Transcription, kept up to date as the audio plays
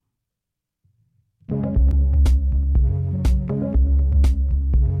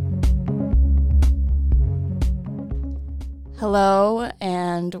Hello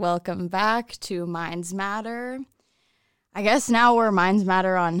and welcome back to Minds Matter. I guess now we're Minds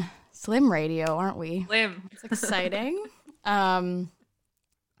Matter on Slim Radio, aren't we? Slim. It's exciting. All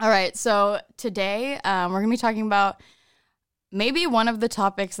right, so today we're going to be talking about maybe one of the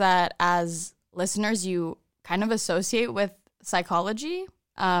topics that as listeners you kind of associate with psychology.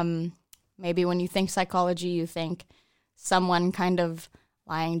 Maybe when you think psychology, you think someone kind of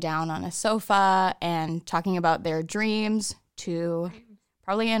lying down on a sofa and talking about their dreams to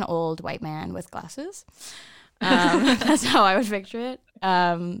probably an old white man with glasses. That's how I would picture it.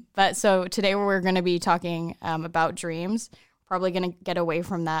 But so today we're going to be talking about dreams. Probably going to get away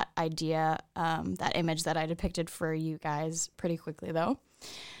from that idea, that image that I depicted for you guys pretty quickly though.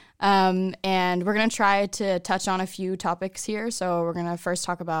 And we're going to try to touch on a few topics here. So we're going to first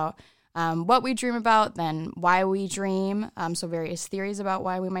talk about what we dream about, then why we dream, so various theories about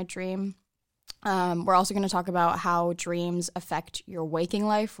why we might dream. We're also going to talk about how dreams affect your waking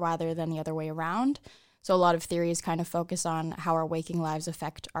life rather than the other way around. So a lot of theories kind of focus on how our waking lives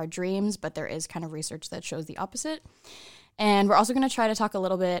affect our dreams, but there is kind of research that shows the opposite. And we're also going to try to talk a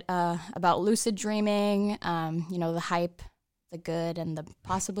little bit about lucid dreaming, the hype, the good, and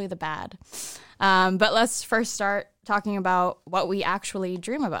possibly the bad. But let's first start talking about what we actually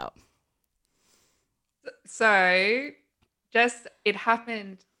dream about. So it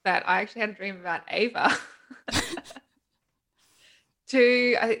happened that I actually had a dream about Ava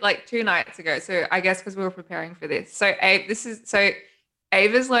two nights ago. So I guess because we were preparing for this. So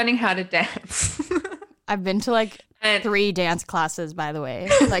Ava's learning how to dance. I've been to 3 dance classes, by the way.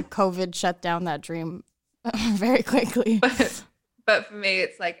 COVID shut down that dream very quickly. But for me,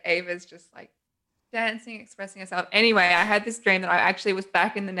 it's Ava's just dancing, expressing herself. Anyway, I had this dream that I actually was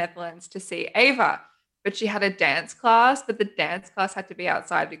back in the Netherlands to see Ava. But she had a dance class, but the dance class had to be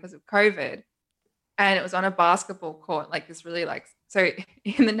outside because of COVID. And it was on a basketball court, so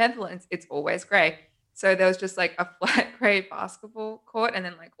in the Netherlands, it's always gray. So there was just a flat gray basketball court and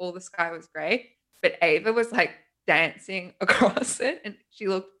then all the sky was gray. But Ava was dancing across it and she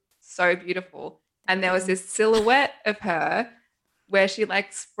looked so beautiful. And there was this silhouette of her where she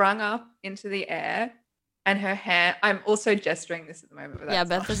sprung up into the air and her hair, I'm also gesturing this at the moment. But yeah,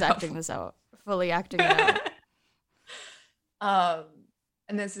 Beth is acting this out. Fully acting it out.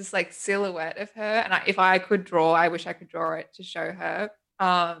 And there's this silhouette of her, and if I could draw, I wish I could draw it to show her.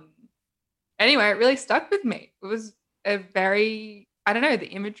 Anyway, it really stuck with me. It was the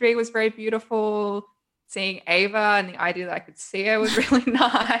imagery was very beautiful. Seeing Ava and the idea that I could see her was really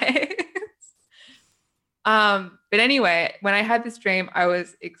nice. But anyway, when I had this dream, I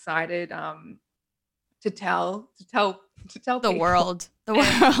was excited to tell the people. world.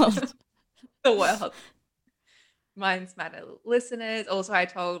 The world. Minds Matter listeners. Also, I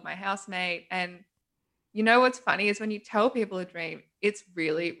told my housemate. And you know what's funny is when you tell people a dream, it's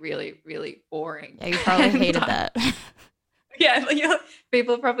really, really, really boring. Yeah, you probably hated that. Yeah,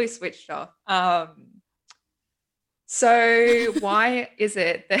 people probably switched off. So why is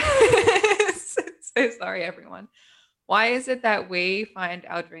it that so sorry, everyone. Why is it that we find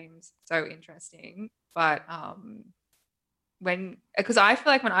our dreams so interesting, but because I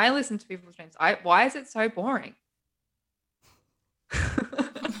feel when I listen to people's dreams, why is it so boring?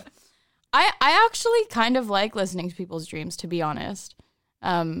 I actually kind of like listening to people's dreams, to be honest.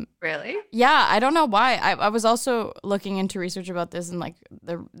 Really? Yeah, I don't know why. I was also looking into research about this, and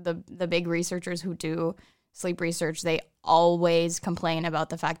the big researchers who do sleep research, they always complain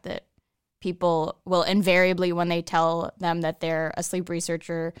about the fact that people will invariably, when they tell them that they're a sleep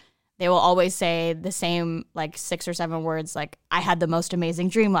researcher, they will always say the same 6 or 7 words I had the most amazing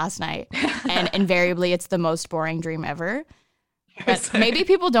dream last night. And invariably it's the most boring dream ever. But maybe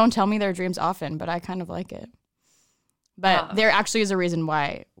people don't tell me their dreams often, but I kind of like it. But there actually is a reason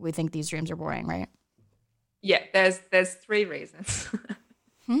why we think these dreams are boring, right? Yeah, there's 3 reasons.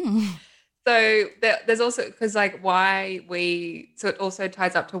 So there's also because so it also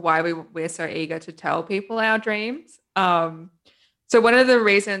ties up to why we're so eager to tell people our dreams. So one of the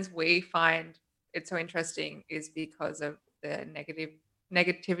reasons we find it so interesting is because of the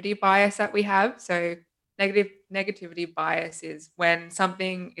negativity bias that we have. So negativity bias is when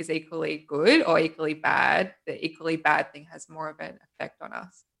something is equally good or equally bad, the equally bad thing has more of an effect on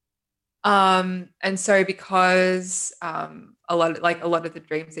us. And so because a lot of the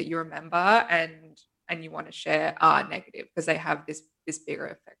dreams that you remember and you want to share are negative because they have this bigger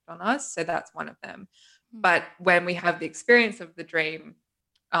effect on us. So that's one of them. But when we have the experience of the dream,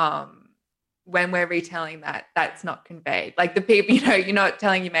 when we're retelling that, that's not conveyed. The people, you're not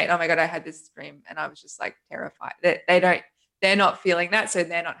telling your mate, oh my God, I had this dream and I was just terrified. They're not feeling that. So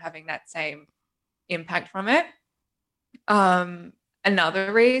they're not having that same impact from it.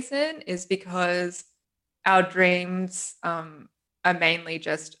 Another reason is because our dreams are mainly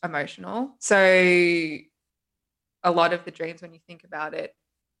just emotional. So a lot of the dreams, when you think about it,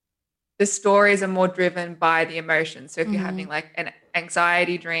 the stories are more driven by the emotions. So if you're having like an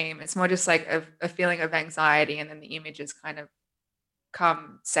anxiety dream, it's more just like a feeling of anxiety, and then the images kind of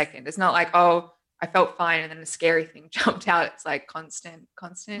come second. It's not like, oh, I felt fine and then a scary thing jumped out. It's like constant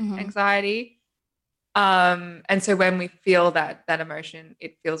anxiety. And so when we feel that emotion,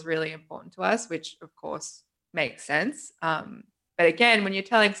 it feels really important to us, which of course makes sense. But again, when you're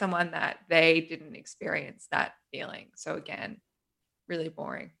telling someone that, they didn't experience that feeling, so again, really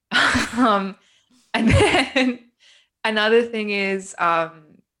boring. And then another thing is,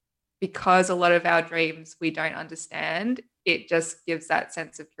 because a lot of our dreams we don't understand, it just gives that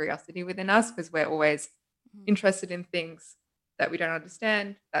sense of curiosity within us, because we're always interested in things that we don't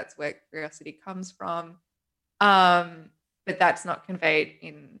understand. That's where curiosity comes from. But that's not conveyed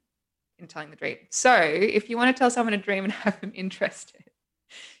in telling the dream. So if you want to tell someone a dream and have them interested,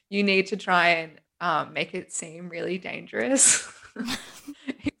 you need to try and make it seem really dangerous.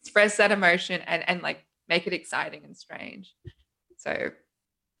 Express that emotion and like make it exciting and strange. So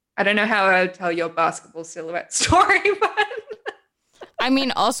I don't know how I would tell your basketball silhouette story, but I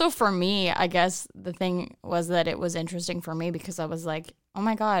mean, also for me, I guess the thing was that it was interesting for me because I was like, oh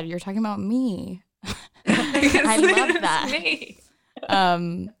my God, you're talking about me. I love that. Me.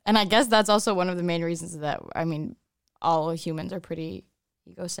 And I guess that's also one of the main reasons that, I mean, all humans are pretty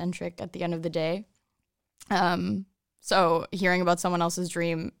egocentric at the end of the day. So hearing about someone else's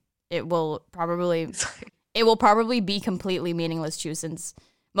dream, it will probably be completely meaningless to you, since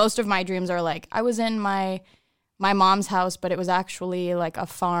most of my dreams are like, I was in my mom's house, but it was actually like a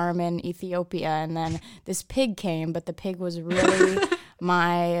farm in Ethiopia, and then this pig came, but the pig was really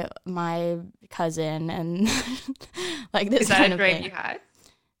my cousin, and like this. Is that kind a dream you had?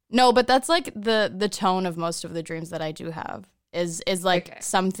 No, but that's like the tone of most of the dreams that I do have is like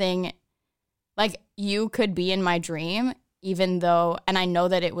something like you could be in my dream, even though, and I know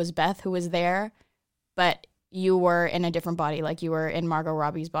that it was Beth who was there, but you were in a different body, like you were in Margot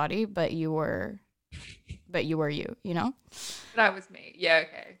Robbie's body, but you were you know? That was me. Yeah,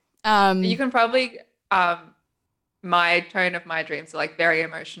 okay. You can probably, my tone of my dreams are like very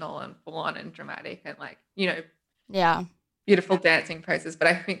emotional and full on and dramatic and like, you know, yeah, beautiful dancing poses. But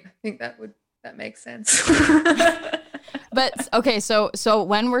I think that makes sense. But okay, so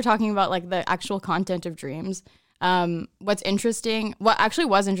when we're talking about like the actual content of dreams, what actually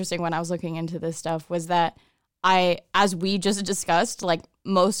was interesting when I was looking into this stuff was that as we just discussed, like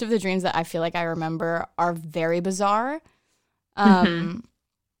most of the dreams that I feel like I remember are very bizarre.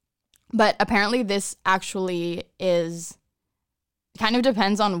 But apparently this actually is kind of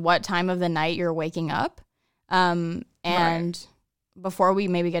depends on what time of the night you're waking up. And before we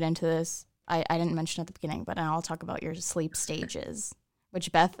maybe get into this, I didn't mention at the beginning, but I'll talk about your sleep stages,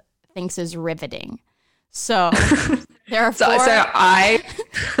 which Beth thinks is riveting. So there are four.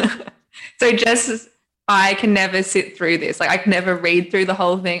 I can never sit through this. Like I can never read through the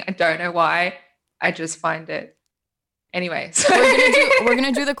whole thing. I don't know why. I just find it. Anyway, so we're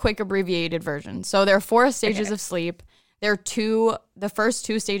gonna do the quick abbreviated version. So there are 4 stages of sleep. The first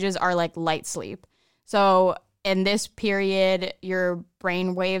 2 stages are like light sleep. So in this period, your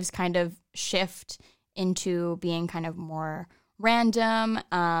brain waves kind of shift into being kind of more random,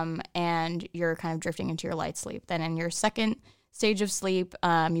 and you're kind of drifting into your light sleep. Then in your second stage of sleep,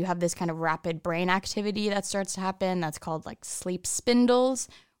 you have this kind of rapid brain activity that starts to happen. That's called like sleep spindles,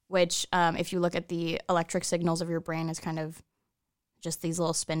 which if you look at the electric signals of your brain is kind of just these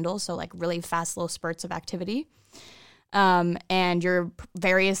little spindles. So like really fast little spurts of activity. And you're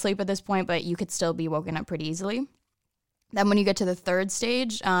very asleep at this point, but you could still be woken up pretty easily. Then when you get to the third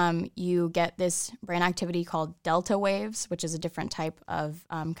stage, you get this brain activity called delta waves, which is a different type of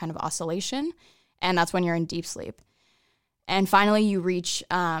kind of oscillation. And that's when you're in deep sleep. And finally, you reach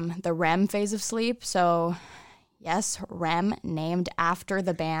the REM phase of sleep. So yes, REM, named after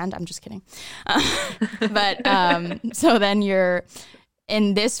the band. I'm just kidding. But so then you're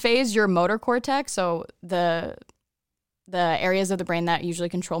in this phase, your motor cortex, so the areas of the brain that usually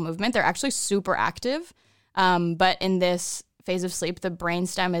control movement, they're actually super active. But in this phase of sleep, the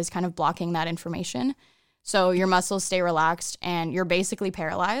brainstem is kind of blocking that information. So your muscles stay relaxed and you're basically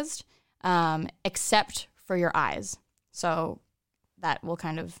paralyzed, except for your eyes. So that will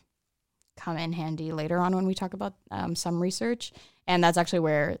kind of come in handy later on when we talk about some research. And that's actually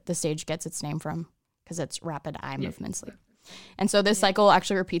where the stage gets its name from, because it's rapid eye movement sleep. And so this cycle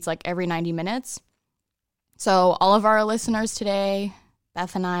actually repeats like every 90 minutes. So all of our listeners today,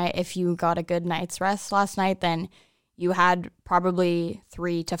 Beth and I, if you got a good night's rest last night, then you had probably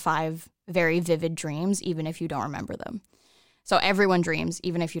 3 to 5 very vivid dreams, even if you don't remember them. So everyone dreams,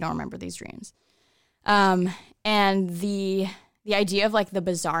 even if you don't remember these dreams. And the idea of like the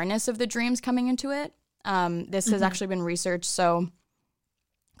bizarreness of the dreams coming into it, this has actually been researched. So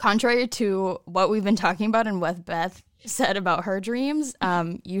contrary to what we've been talking about and what Beth said about her dreams,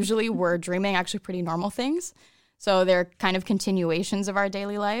 usually we're dreaming actually pretty normal things. So they're kind of continuations of our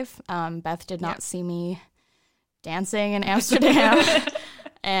daily life. Beth did not see me dancing in Amsterdam.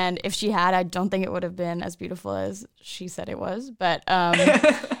 And if she had, I don't think it would have been as beautiful as she said it was. But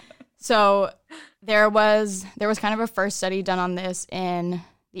so there was kind of a first study done on this in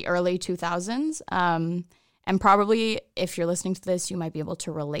the early 2000s. And probably if you're listening to this, you might be able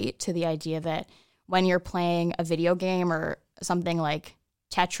to relate to the idea that when you're playing a video game or something like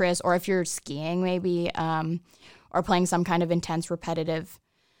Tetris, or if you're skiing maybe, or playing some kind of intense repetitive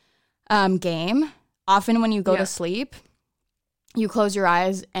game, often when you go to sleep, you close your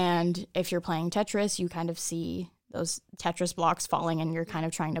eyes, and if you're playing Tetris, you kind of see those Tetris blocks falling and you're kind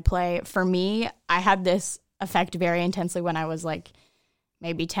of trying to play. For me, I had this effect very intensely when I was like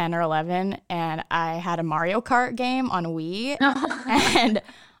maybe 10 or 11, and I had a Mario Kart game on Wii, and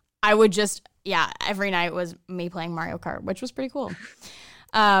I would just, every night was me playing Mario Kart, which was pretty cool.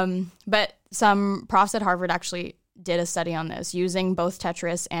 But some profs at Harvard actually did a study on this using both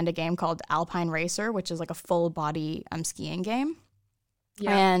Tetris and a game called Alpine Racer, which is like a full body skiing game.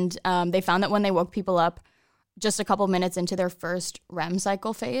 Yeah. And they found that when they woke people up just a couple minutes into their first REM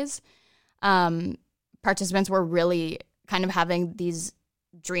cycle phase, participants were really kind of having these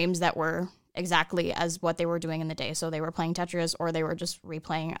dreams that were exactly as what they were doing in the day. So they were playing Tetris or they were just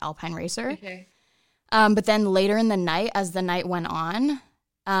replaying Alpine Racer. Okay. But then later in the night, as the night went on,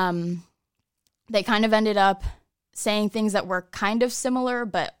 they kind of ended up saying things that were kind of similar,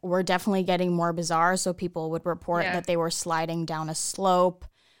 but were definitely getting more bizarre. So people would report that they were sliding down a slope,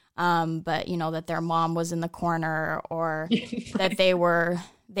 but you know, that their mom was in the corner, or that they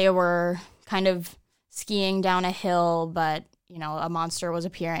were kind of skiing down a hill, but you know, a monster was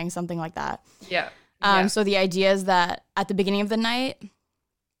appearing, something like that. So the idea is that at the beginning of the night,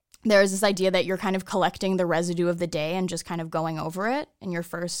 there's this idea that you're kind of collecting the residue of the day and just kind of going over it in your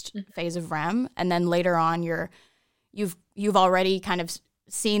first phase of REM, and then later on you've already kind of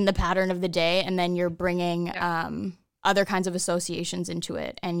seen the pattern of the day, and then you're bringing other kinds of associations into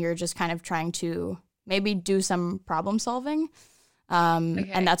it, and you're just kind of trying to maybe do some problem solving,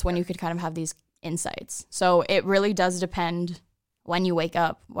 and that's when you could kind of have these insights. So it really does depend when you wake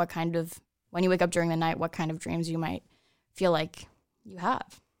up, when you wake up during the night, what kind of dreams you might feel like you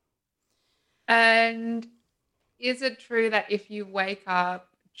have. And is it true that if you wake up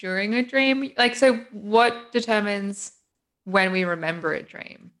during a dream, like, so what determines when we remember a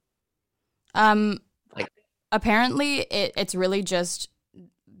dream? Apparently it's really just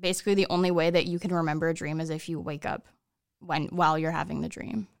basically the only way that you can remember a dream is if you wake up while you're having the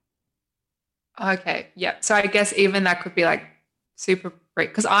dream. Okay. Yeah. So I guess even that could be like super great,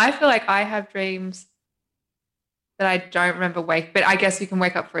 because I feel like I have dreams that I don't remember but I guess you can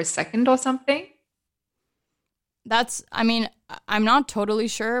wake up for a second or something. I'm not totally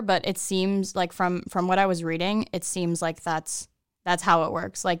sure, but it seems like from what I was reading, it seems like that's how it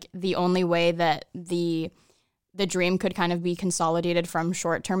works. Like the only way that the dream could kind of be consolidated from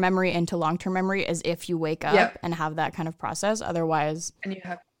short-term memory into long-term memory is if you wake up and have that kind of process. Otherwise, and you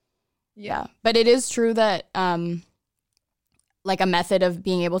have but it is true that like a method of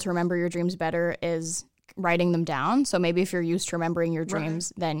being able to remember your dreams better is writing them down. So maybe if you're used to remembering your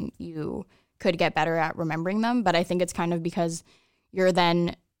dreams, then you could get better at remembering them. But I think it's kind of because you're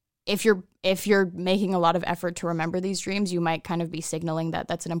then, if you're making a lot of effort to remember these dreams, you might kind of be signaling that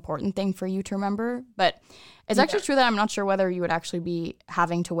that's an important thing for you to remember. But it's actually true that I'm not sure whether you would actually be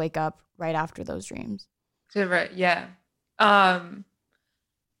having to wake up right after those dreams. Yeah. And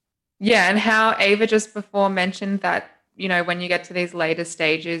how Ava just before mentioned that, you know, when you get to these later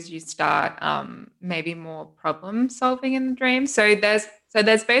stages, you start maybe more problem solving in the dream. So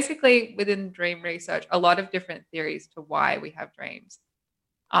there's basically within dream research a lot of different theories to why we have dreams.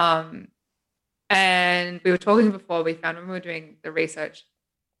 And we were talking before, we found when we were doing the research,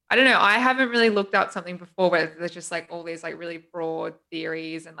 I don't know, I haven't really looked up something before where there's just like all these like really broad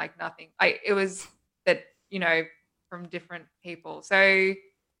theories and like nothing. It was that, you know, from different people. So,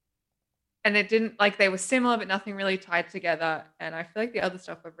 and it didn't, like, they were similar, but nothing really tied together. And I feel like the other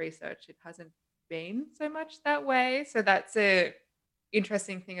stuff I've researched, it hasn't been so much that way. So that's a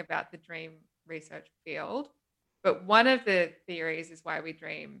interesting thing about the dream research field. But one of the theories is why we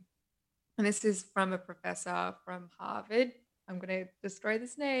dream. And this is from a professor from Harvard. I'm going to destroy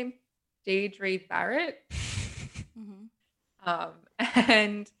this name, Deidre Barrett. Mm-hmm. Um,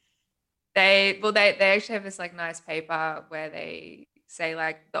 and they actually have this like nice paper where they say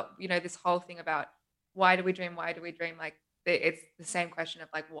like this whole thing about why do we dream, like it's the same question of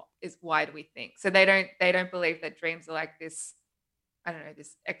like why do we think. So they don't believe that dreams are like this, I don't know,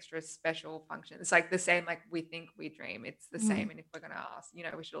 this extra special function. It's like the same, like we think we dream, it's the Mm-hmm. same. And if we're going to ask,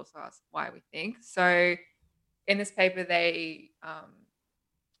 we should also ask why we think. So in this paper they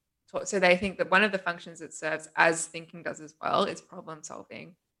so they think that one of the functions it serves, as thinking does as well, is problem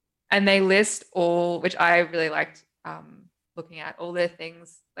solving. And they list all, which I really liked looking at, all their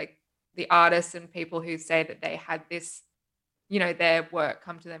things, like the artists and people who say that they had this, their work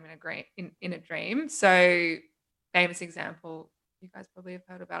come to them in a dream. So famous example you guys probably have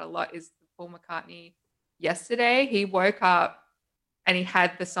heard about a lot is Paul McCartney. Yesterday he woke up and he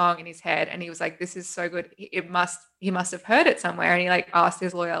had the song in his head and he was like, this is so good, he must have heard it somewhere. And he like asked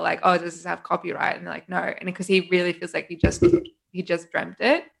his lawyer like, oh, does this have copyright? And they're like, no. And because he really feels like he just dreamt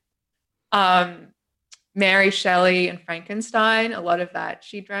it. Mary Shelley and Frankenstein, a lot of that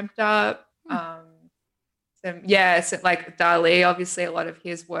she dreamt up. So like Dali, obviously a lot of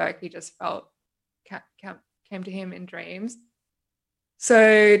his work he just felt came to him in dreams.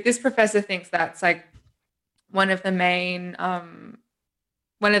 So this professor thinks that's like one of the main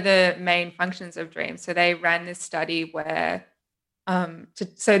functions of dreams. So they ran this study where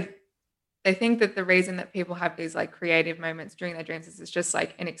so they think that the reason that people have these like creative moments during their dreams is it's just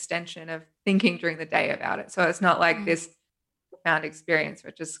like an extension of thinking during the day about it. So it's not like this profound experience where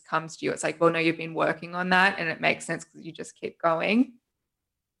it just comes to you. It's like, well, no, you've been working on that and it makes sense because you just keep going.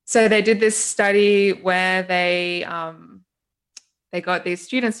 So they did this study where they got these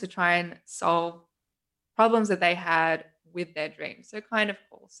students to try and solve problems that they had with their dreams. So kind of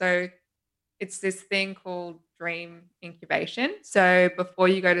cool. So it's this thing called dream incubation. So before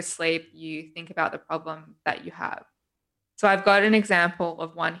you go to sleep, you think about the problem that you have. So I've got an example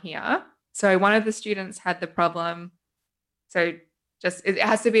of one here. So one of the students had the problem. So just it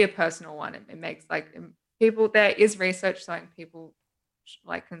has to be a personal one. It makes like people, there is research showing people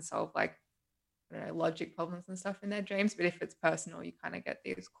like can solve like, I don't know, logic problems and stuff in their dreams. But if it's personal, you kind of get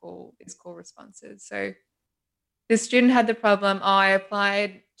these cool responses. So this student had the problem. I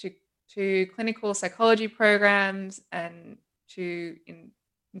applied to clinical psychology programs and to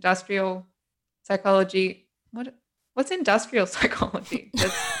industrial psychology. What's industrial psychology?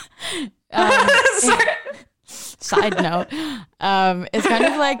 Side note, it's kind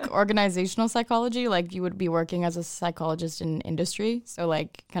of like organizational psychology. Like you would be working as a psychologist in industry. So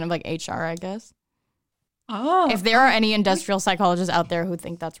like kind of like HR, I guess. Oh. If there are any industrial psychologists out there who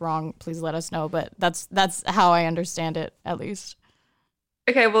think that's wrong, please let us know. But that's how I understand it, at least.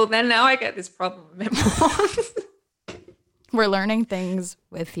 Okay, well then now I get this problem. We're learning things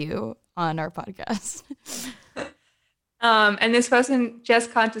with you on our podcast. And this person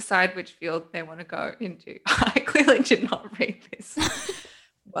just can't decide which field they want to go into. I clearly did not read this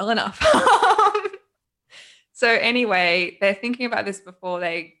well enough. So anyway, they're thinking about this before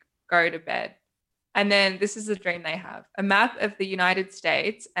they go to bed. And then this is the dream they have. A map of the United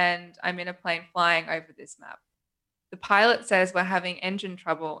States, and I'm in a plane flying over this map. The pilot says we're having engine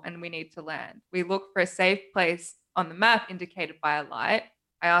trouble and we need to land. We look for a safe place on the map indicated by a light.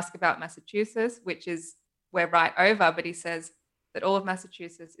 I ask about Massachusetts, which is we're right over, but he says that all of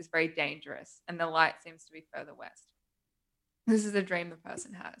Massachusetts is very dangerous and the light seems to be further west. This is the dream the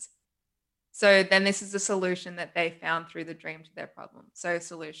person has. So then this is the solution that they found through the dream to their problem. So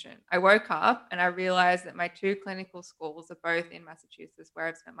solution. I woke up and I realized that my two clinical schools are both in Massachusetts, where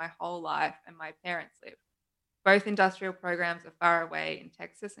I've spent my whole life and my parents live. Both industrial programs are far away in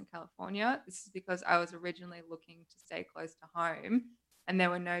Texas and California. This is because I was originally looking to stay close to home and there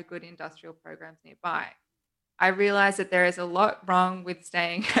were no good industrial programs nearby. I realized that there is a lot wrong with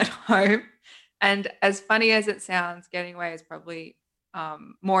staying at home. And as funny as it sounds, getting away is probably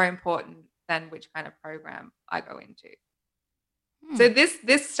more important than which kind of program I go into. So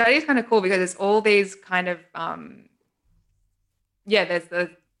this study is kind of cool because it's all these kind of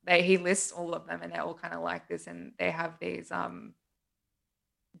he lists all of them and they're all kind of like this, and they have these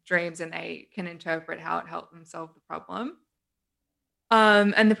dreams and they can interpret how it helped them solve the problem.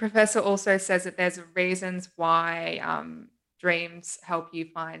 And the professor also says that there's reasons why dreams help you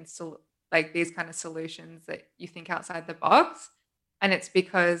find like these kind of solutions that you think outside the box. And it's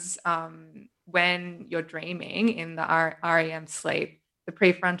because when you're dreaming in the REM sleep, the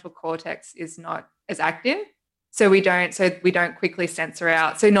prefrontal cortex is not as active. So we don't quickly censor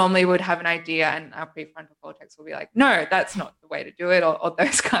out. So normally we would have an idea and our prefrontal cortex will be like, no, that's not the way to do it, or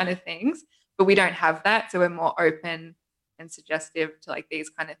those kind of things. But we don't have that. So we're more open and suggestive to like these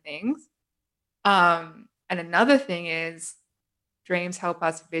kind of things. And And another thing is dreams help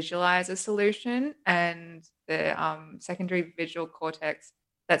us visualize a solution, and the secondary visual cortex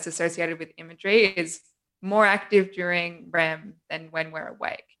that's associated with imagery is more active during REM than when we're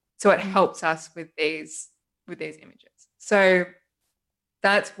awake. So it helps us with these images. So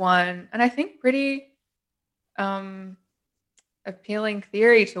that's one, and I think pretty appealing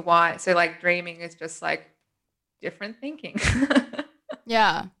theory to why. So like dreaming is just like different thinking.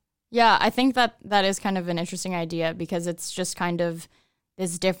 Yeah. I think that is kind of an interesting idea, because it's just kind of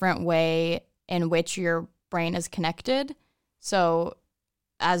this different way in which your brain is connected. So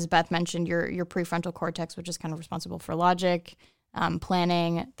as Beth mentioned, your prefrontal cortex, which is kind of responsible for logic,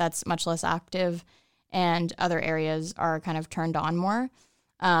 planning, that's much less active, and other areas are kind of turned on more.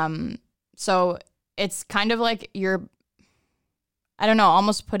 So it's kind of like you're, I don't know,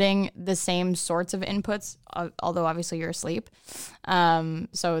 almost putting the same sorts of inputs, although obviously you're asleep,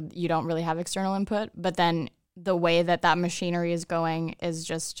 so you don't really have external input. But then the way that machinery is going is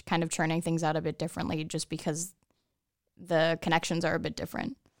just kind of churning things out a bit differently, just because the connections are a bit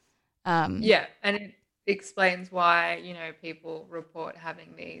different. Yeah, and it explains why, people report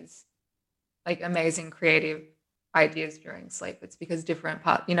having these like amazing creative ideas during sleep. It's because different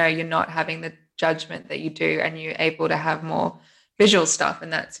parts, you're not having the judgment that you do, and you're able to have more visual stuff.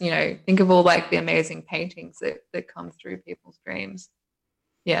 And that's, think of all like the amazing paintings that come through people's dreams.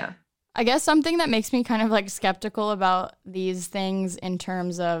 Yeah. I guess something that makes me kind of like skeptical about these things in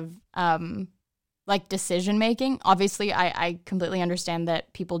terms of like decision making. Obviously, I completely understand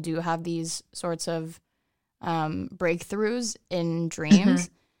that people do have these sorts of breakthroughs in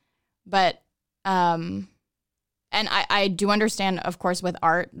dreams, but and I do understand, of course, with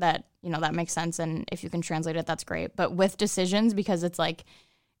art that, that makes sense. And if you can translate it, that's great. But with decisions, because it's like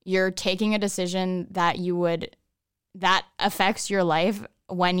you're taking a decision that affects your life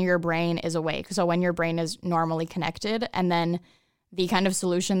when your brain is awake. So when your brain is normally connected, and then the kind of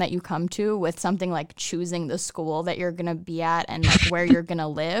solution that you come to with something like choosing the school that you're going to be at and like where you're going to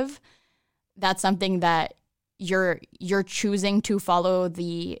live, that's something that you're choosing to follow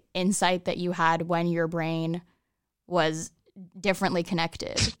the insight that you had when your brain was differently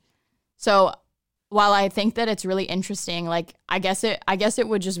connected. So while I think that it's really interesting, like I guess it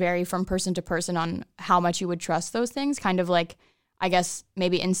would just vary from person to person on how much you would trust those things. Kind of like, I guess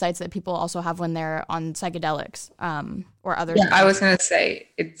maybe insights that people also have when they're on psychedelics or other. Yeah, I was going to say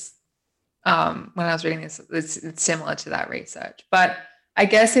it's when I was reading this, it's similar to that research. But I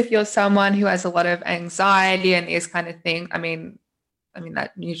guess if you're someone who has a lot of anxiety and these kind of things, I mean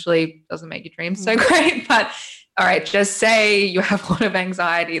that usually doesn't make your dreams so great. But all right, just say you have a lot of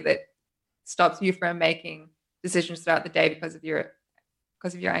anxiety that stops you from making decisions throughout the day because of your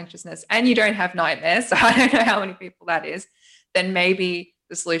anxiousness, and you don't have nightmares. So I don't know how many people that is. Then maybe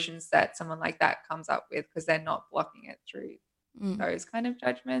the solutions that someone like that comes up with, because they're not blocking it through those kind of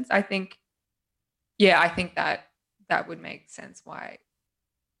judgments. I think that would make sense why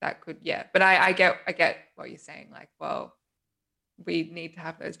that could, yeah. But I get what you're saying. Like, well, we need to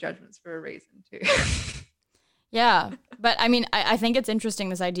have those judgments for a reason too. Yeah. But I mean, I think it's interesting,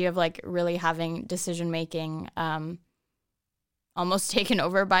 this idea of like really having decision-making almost taken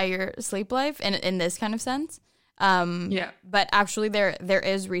over by your sleep life in this kind of sense. Yeah. But actually there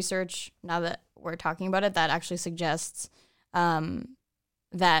is research, now that we're talking about it, that actually suggests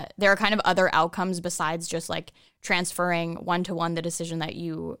that there are kind of other outcomes besides just like transferring one-to-one the decision that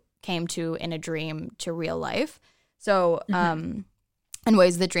you came to in a dream to real life. So in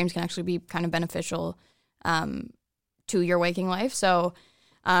ways that dreams can actually be kind of beneficial to your waking life. So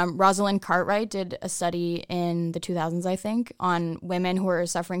Rosalind Cartwright did a study in the 2000s, I think, on women who were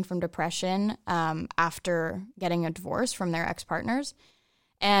suffering from depression after getting a divorce from their ex-partners.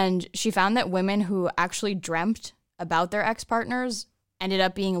 And she found that women who actually dreamt about their ex-partners ended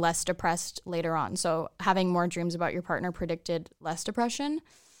up being less depressed later on. So having more dreams about your partner predicted less depression.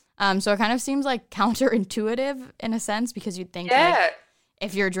 So it kind of seems like counterintuitive in a sense, because you'd think like,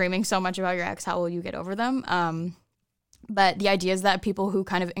 if you're dreaming so much about your ex, how will you get over them? But the idea is that people who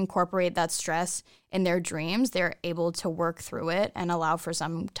kind of incorporate that stress in their dreams, they're able to work through it and allow for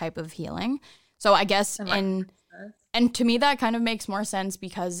some type of healing. So I guess and to me that kind of makes more sense,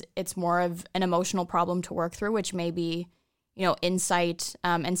 because it's more of an emotional problem to work through, which may be, insight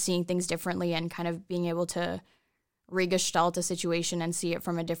and seeing things differently and kind of being able to re-gestalt a situation and see it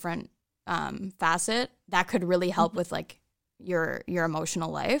from a different facet. That could really help with like your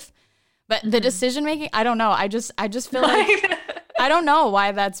emotional life. But the decision making, I don't know. I just feel like I don't know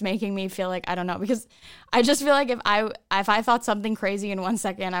why that's making me feel like, I don't know, because I just feel like if I thought something crazy in 1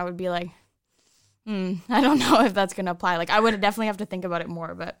 second, I would be like, I don't know if that's gonna apply. Like I would definitely have to think about it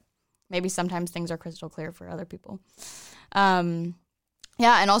more, but maybe sometimes things are crystal clear for other people.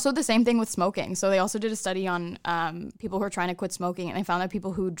 Yeah, and also the same thing with smoking. So they also did a study on people who are trying to quit smoking, and they found that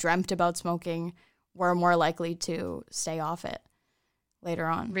people who dreamt about smoking were more likely to stay off it later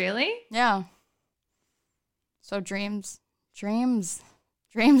on. Really? Yeah. So dreams,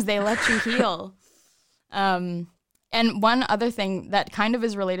 they let you heal. And one other thing that kind of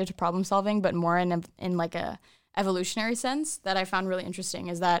is related to problem solving, but more in like a evolutionary sense that I found really interesting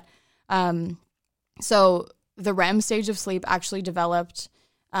is that so the REM stage of sleep actually developed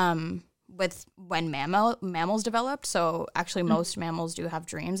with when mammals developed. So actually most mammals do have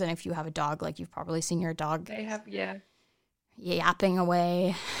dreams. And if you have a dog, like you've probably seen your dog They have, yeah. yapping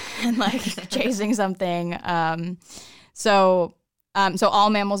away and like chasing something. So all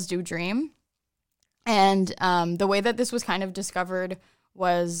mammals do dream. And the way that this was kind of discovered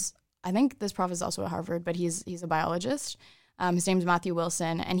was, I think this prof is also at Harvard, but he's a biologist. His name's Matthew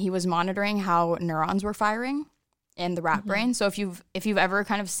Wilson, and he was monitoring how neurons were firing in the rat brain. So if you've ever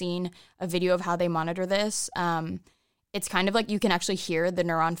kind of seen a video of how they monitor this, it's kind of like you can actually hear the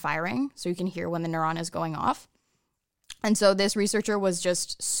neuron firing. So you can hear when the neuron is going off. And so this researcher was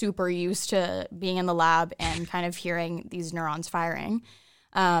just super used to being in the lab and kind of hearing these neurons firing.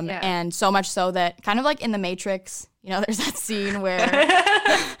 And so much so that kind of like in The Matrix, there's that scene where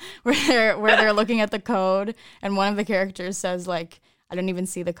where they're looking at the code and one of the characters says like, I don't even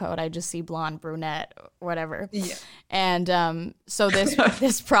see the code. I just see blonde, brunette, whatever. Yeah. And so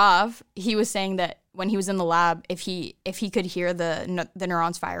this prof, he was saying that when he was in the lab, if he could hear the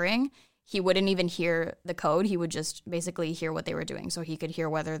neurons firing, he wouldn't even hear the code. He would just basically hear what they were doing. So he could hear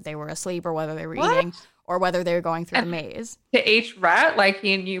whether they were asleep or whether they were eating or whether they were going through the maze. To each rat, like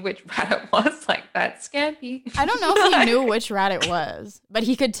he knew which rat it was, like that's Scampy. I don't know if he knew which rat it was, but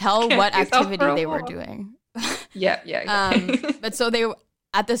he could tell what activity they were doing. Yeah. But so they,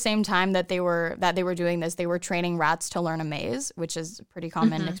 at the same time that they were doing this, they were training rats to learn a maze, which is a pretty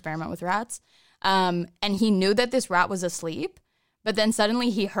common experiment with rats. And he knew that this rat was asleep, but then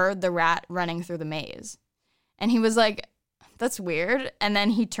suddenly he heard the rat running through the maze. And he was like, that's weird. And then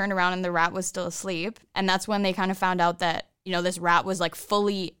he turned around and the rat was still asleep. And that's when they kind of found out that, this rat was like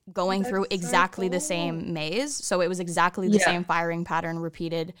fully going through exactly the same maze. So it was exactly the same firing pattern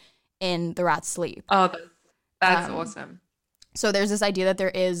repeated in the rat's sleep. Oh, that's awesome. So there's this idea that there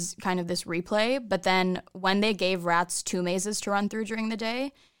is kind of this replay. But then when they gave rats 2 mazes to run through during the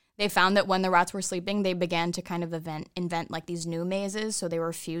day, they found that when the rats were sleeping, they began to kind of invent like these new mazes. So they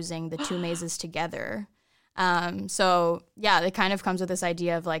were fusing the 2 mazes together. So yeah, it kind of comes with this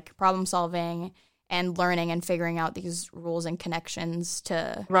idea of like problem solving and learning and figuring out these rules and connections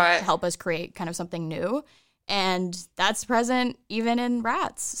to help us create kind of something new. And that's present even in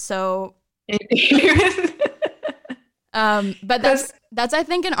rats. So, but that's I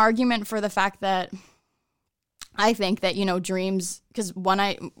think an argument for the fact that I think that, dreams, because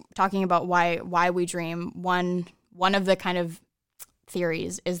talking about why we dream, one of the kind of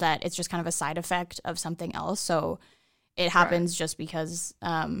theories is that it's just kind of a side effect of something else. So it happens just because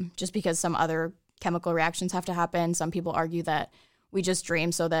some other chemical reactions have to happen. Some people argue that we just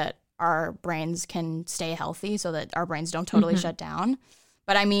dream so that our brains can stay healthy, so that our brains don't totally shut down.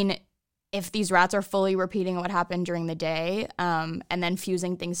 But I mean, if these rats are fully repeating what happened during the day, and then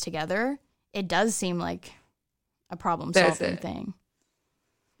fusing things together, it does seem like a problem-solving thing.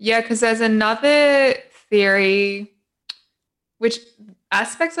 Yeah, because there's another theory, which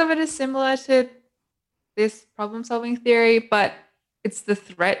aspects of it is similar to this problem-solving theory, but it's the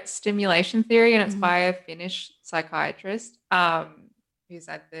threat stimulation theory, and it's by a Finnish psychiatrist who's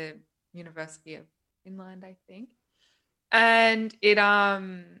at the University of Finland, I think. And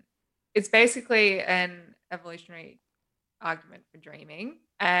it's basically an evolutionary argument for dreaming.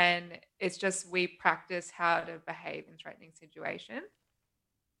 And it's just we practice how to behave in threatening situations.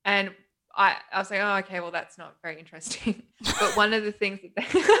 And I was like, oh, okay, well, that's not very interesting. But one of the things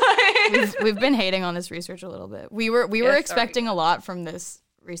that we've been hating on this research a little bit. We were expecting a lot from this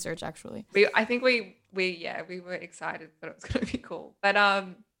research, actually. I think we were excited that it was going to be cool. But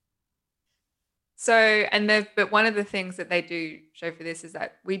but one of the things that they do show for this is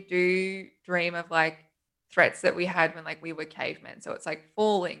that we do dream of like threats that we had when like we were cavemen. So it's like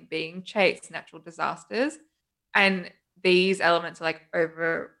falling, being chased, natural disasters, and these elements are like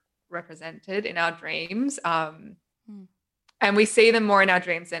overrepresented in our dreams. And we see them more in our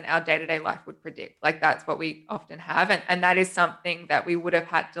dreams than our day-to-day life would predict. Like that's what we often have. And that is something that we would have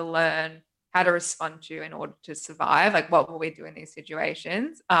had to learn how to respond to in order to survive. Like what will we do in these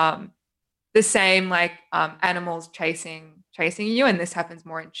situations? The same like animals chasing you. And this happens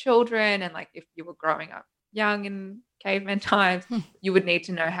more in children. And like if you were growing up young in caveman times, Hmm. you would need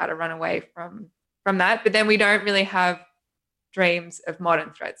to know how to run away from that. But then we don't really have dreams of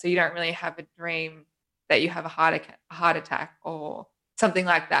modern threats. So you don't really have a dream that you have a heart attack or something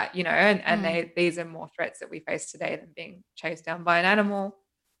like that, and Mm. these are more threats that we face today than being chased down by an animal.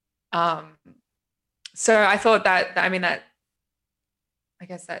 Um, so I thought that, I mean, that, I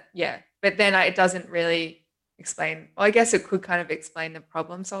guess that, yeah, but then it doesn't really explain, well, I guess it could kind of explain the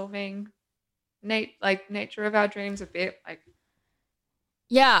problem solving nature of our dreams a bit. Like,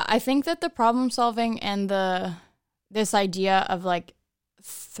 Yeah, I think that the problem solving and the this idea of like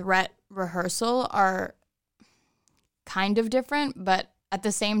threat rehearsal are kind of different, but at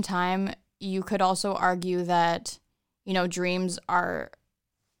the same time, you could also argue that, dreams are,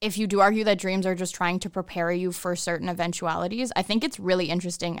 if you do argue that dreams are just trying to prepare you for certain eventualities, I think it's really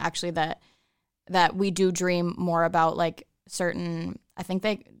interesting actually that we do dream more about like certain, I think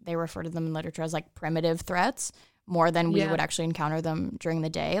they refer to them in literature as like primitive threats more than we yeah, would actually encounter them during the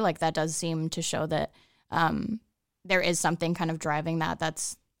day. Like that does seem to show that there is something kind of driving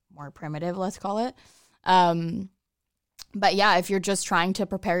that's more primitive, let's call it. But yeah, if you're just trying to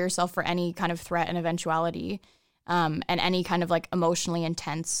prepare yourself for any kind of threat and eventuality, and any kind of like emotionally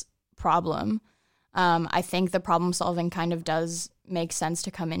intense problem, I think the problem solving kind of does make sense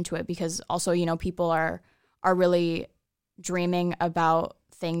to come into it because also, people are really dreaming about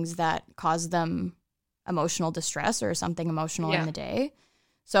things that cause them emotional distress or something emotional in yeah, the day.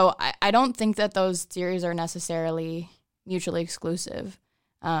 So I don't think that those theories are necessarily mutually exclusive.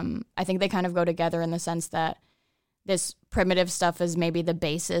 I think they kind of go together in the sense that this primitive stuff is maybe the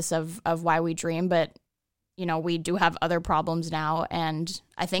basis of why we dream, but we do have other problems now, and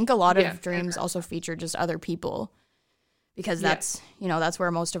I think a lot yeah, of dreams also feature just other people because that's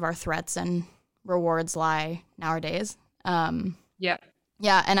where most of our threats and rewards lie nowadays. yeah,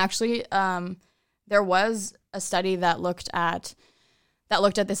 Yeah, and actually, there was a study that looked at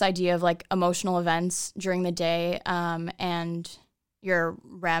this idea of like emotional events during the day, and your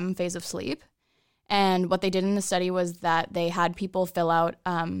REM phase of sleep. And what they did in the study was that they had people fill out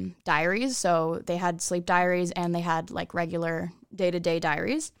diaries. So they had sleep diaries and they had like regular day-to-day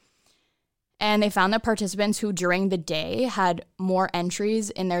diaries. And they found that participants who during the day had more entries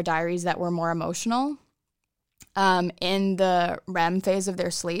in their diaries that were more emotional, in the REM phase of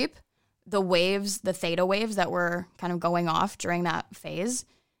their sleep, the theta waves that were kind of going off during that phase,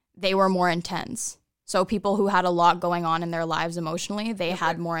 they were more intense. So people who had a lot going on in their lives emotionally, they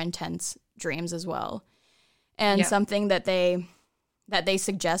had more intense dreams as well. And yeah. something that they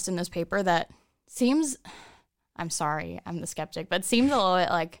suggest in this paper that seems, I'm sorry, I'm the skeptic, but seems a little bit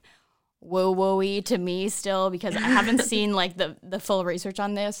like woo-woo-y to me still because I haven't seen like the full research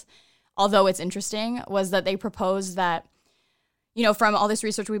on this, although it's interesting, was that they proposed that, from all this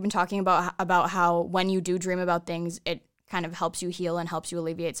research we've been talking about how when you do dream about things, it kind of helps you heal and helps you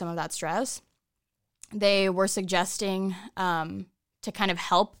alleviate some of that stress. They were suggesting to kind of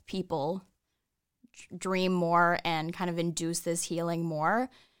help people dream more and kind of induce this healing more,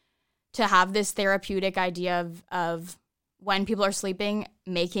 to have this therapeutic idea of when people are sleeping,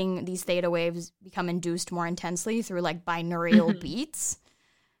 making these theta waves become induced more intensely through like binaural beats.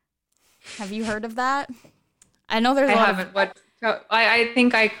 Have you heard of that? I know there's I a lot haven't. I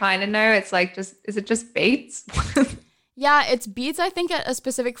think I kind of know. It's like is it just beats? Yeah, it's beats, I think, at a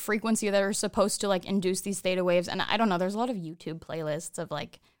specific frequency that are supposed to like induce these theta waves. And I don't know, there's a lot of YouTube playlists of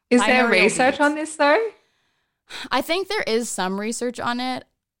like Is there binaural research beats. on this though? I think there is some research on it.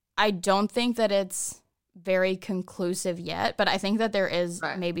 I don't think that it's very conclusive yet, but I think that there is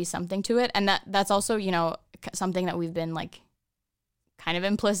Right. maybe something to it. And that's also, something that we've been like kind of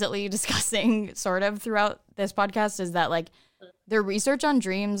implicitly discussing sort of throughout this podcast, is that like the research on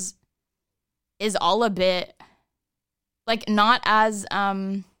dreams is all a bit like not as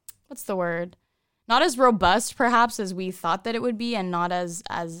what's the word? Not as robust perhaps as we thought that it would be, and not as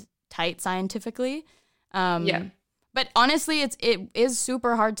tight scientifically. Yeah. But honestly, it is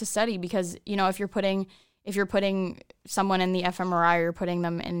super hard to study because, if you're putting someone in the fMRI or you're putting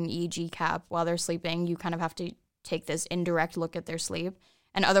them in an EEG cap while they're sleeping, you kind of have to take this indirect look at their sleep.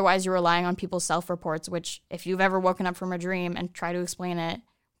 And otherwise you're relying on people's self-reports, which if you've ever woken up from a dream and try to explain it,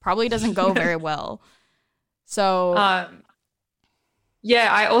 probably doesn't go very well. So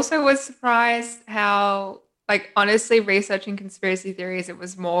Yeah, I also was surprised how, like, honestly, researching conspiracy theories, it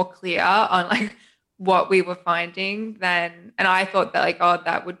was more clear on like what we were finding than, and I thought that like, oh,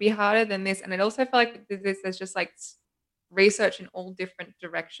 that would be harder than this. And it also felt like there's just like research in all different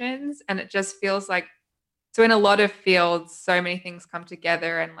directions. And it just feels like, so in a lot of fields, so many things come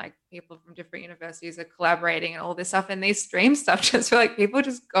together and like people from different universities are collaborating and all this stuff. And these stream stuff just feel like people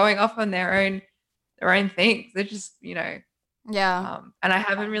just going off on their own their own things. They're just, Yeah. And I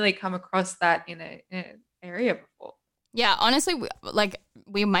haven't really come across that in an area before. Yeah, honestly,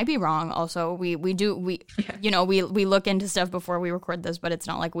 we might be wrong. Also, we Yeah. we look into stuff before we record this, but it's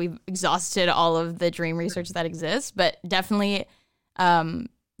not like we've exhausted all of the dream research that exists. But definitely,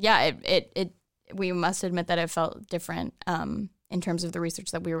 it we must admit that it felt different in terms of the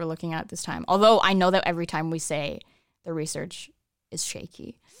research that we were looking at this time. Although I know that every time we say the research is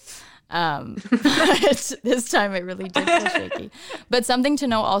shaky, but this time it really did feel shaky. But something to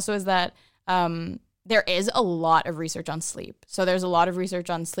know also is that there is a lot of research on sleep. So there's a lot of research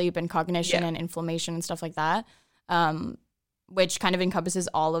on sleep and cognition and inflammation and stuff like that, which kind of encompasses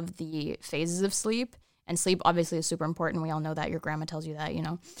all of the phases of sleep. And sleep obviously is super important. We all know that. Your grandma tells you that,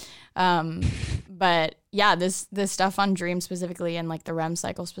 But yeah, this stuff on dreams specifically and like the REM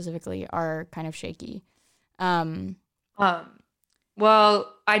cycle specifically are kind of shaky.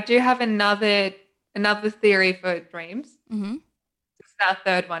 Well, I do have another theory for dreams. Mm-hmm. This is our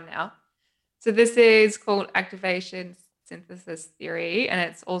third one now. So this is called activation synthesis theory, and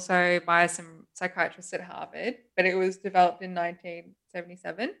it's also by some psychiatrists at Harvard, but it was developed in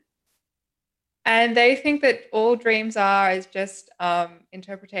 1977. And they think that all dreams are is just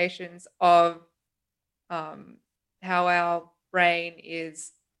interpretations of how our brain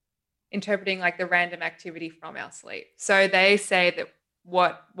is interpreting like the random activity from our sleep. So they say that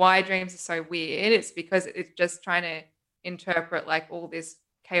why dreams are so weird is because it's just trying to interpret like all this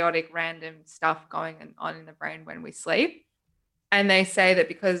chaotic random stuff going on in the brain when we sleep. And they say that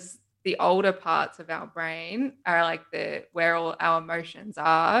because the older parts of our brain are like where all our emotions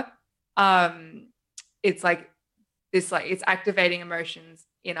are, it's like this, like it's activating emotions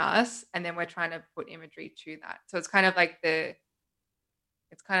in us, and then we're trying to put imagery to that. So it's kind of like it's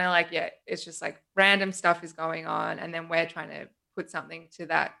just like random stuff is going on, and then we're trying to put something to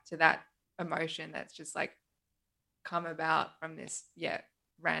that emotion that's just like come about from this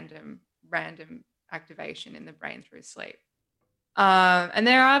random activation in the brain through sleep. And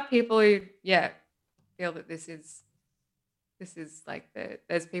there are people who feel that this is like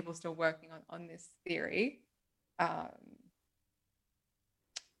there's people still working on this theory. But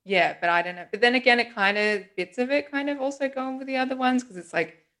I don't know. But then again, it kind of bits of it kind of also go on with the other ones, because it's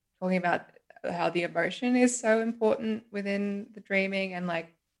like talking about how the emotion is so important within the dreaming and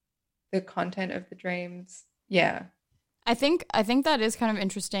like the content of the dreams. Yeah. I think that is kind of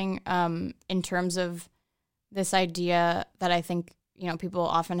interesting in terms of this idea that I think, people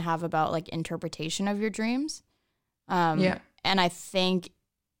often have about like interpretation of your dreams. And I think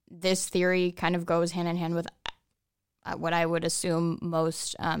this theory kind of goes hand in hand with what I would assume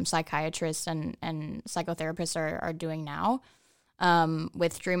most psychiatrists and psychotherapists are doing now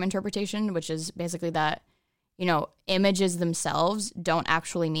with dream interpretation, which is basically that, images themselves don't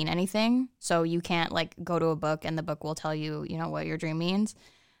actually mean anything. So you can't like go to a book and the book will tell you, what your dream means.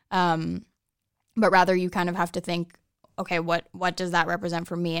 But rather you kind of have to think, okay, what does that represent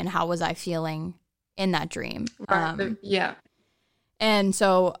for me, and how was I feeling in that dream? Yeah. And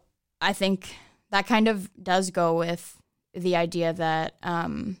so I think that kind of does go with the idea that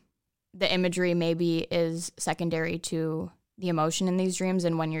the imagery maybe is secondary to the emotion in these dreams.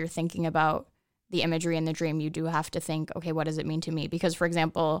 And when you're thinking about the imagery in the dream, you do have to think, okay, what does it mean to me? Because, for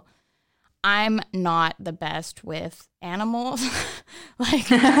example, I'm not the best with animals.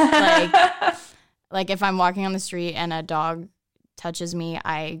 like if I'm walking on the street and a dog touches me,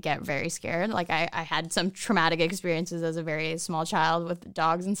 I get very scared. Like I had some traumatic experiences as a very small child with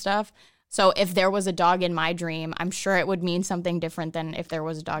dogs and stuff. So if there was a dog in my dream, I'm sure it would mean something different than if there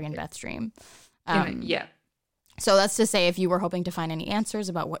was a dog in Beth's dream. So that's to say, if you were hoping to find any answers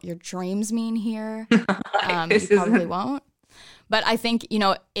about what your dreams mean here, you probably won't. But I think,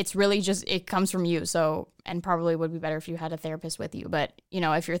 it's really just, it comes from you. So, and probably would be better if you had a therapist with you. But,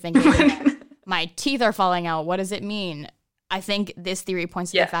 if you're thinking, my teeth are falling out, what does it mean? I think this theory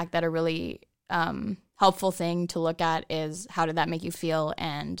points to the fact that a really helpful thing to look at is, how did that make you feel?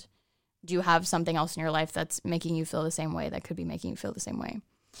 And do you have something else in your life that's making you feel the same way, that could be making you feel the same way?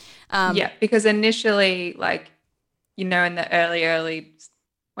 Because initially, like, in the early,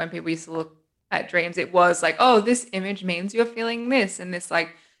 when people used to look at dreams, it was like, oh, this image means you're feeling this, and this,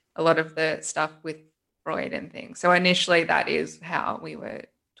 like, a lot of the stuff with Freud and things. So initially that is how we were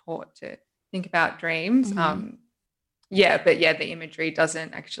taught to think about dreams. Mm-hmm. The imagery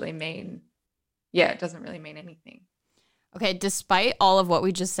doesn't actually mean, it doesn't really mean anything. Okay, despite all of what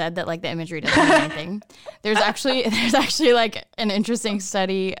we just said, that like the imagery doesn't mean anything, there's actually like an interesting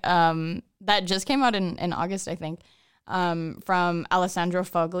study that just came out in August, I think, from Alessandro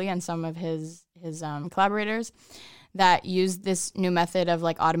Fogli and some of his collaborators. that used this new method of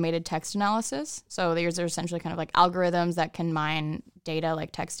like automated text analysis. So these are essentially kind of like algorithms that can mine data,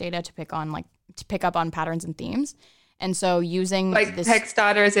 like text data, to pick up on patterns and themes. And so using like this text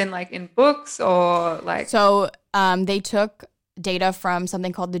data is in books or like. So they took data from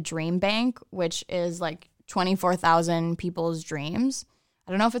something called the Dream Bank, which is like 24,000 people's dreams.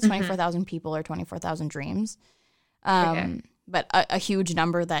 I don't know if it's 24,000 people or 24,000 dreams. But a huge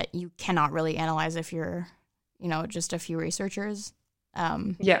number that you cannot really analyze if you're, just a few researchers.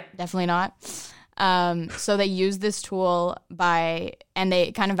 Definitely not. So they used this tool and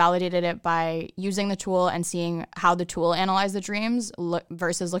they kind of validated it by using the tool and seeing how the tool analyzed the dreams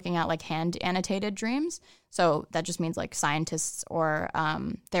versus looking at like hand annotated dreams. So that just means like scientists or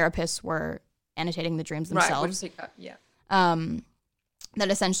therapists were annotating the dreams themselves. Right, that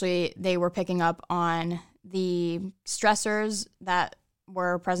essentially they were picking up on the stressors that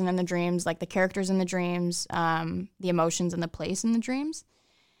were present in the dreams, like the characters in the dreams, the emotions and the place in the dreams.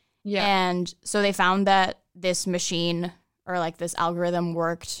 Yeah. And so they found that this machine or like this algorithm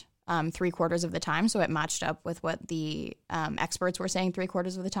worked 3/4 of the time. So it matched up with what the experts were saying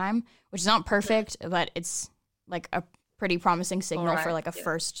 3/4 of the time, which is not perfect, but it's like a pretty promising signal for like a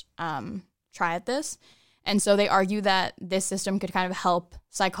first try at this. And so they argue that this system could kind of help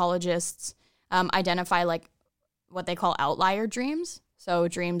psychologists identify like what they call outlier dreams. So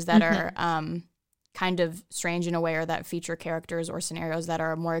dreams that are kind of strange in a way or that feature characters or scenarios that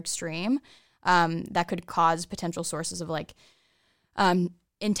are more extreme that could cause potential sources of like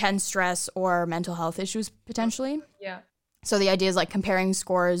intense stress or mental health issues potentially. Yeah. So the idea is like comparing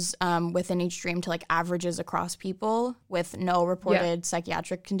scores within each dream to like averages across people with no reported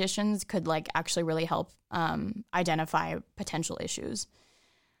psychiatric conditions could like actually really help identify potential issues.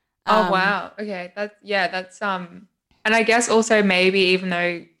 Oh, wow. Okay. That's and I guess also maybe even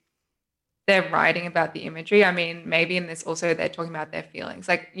though they're writing about the imagery, I mean, maybe in this also they're talking about their feelings.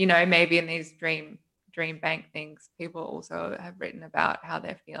 Like, maybe in these dream bank things, people also have written about how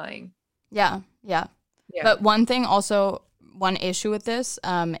they're feeling. Yeah. But one issue with this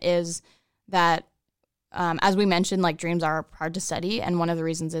is that, as we mentioned, like dreams are hard to study. And one of the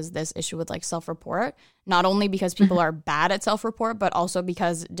reasons is this issue with like self-report, not only because people are bad at self-report, but also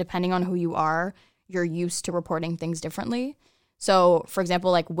because depending on who you are, you're used to reporting things differently. So, for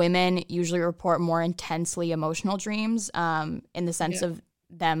example, like women usually report more intensely emotional dreams in the sense of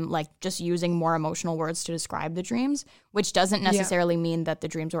them like just using more emotional words to describe the dreams, which doesn't necessarily mean that the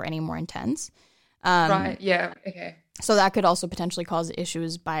dreams were any more intense. Right. Yeah. Okay. So that could also potentially cause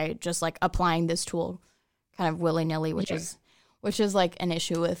issues by just like applying this tool kind of willy-nilly, which is like an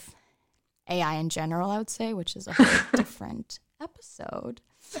issue with AI in general, I would say, which is a whole different episode.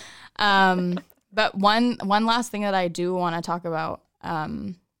 But one last thing that I do want to talk about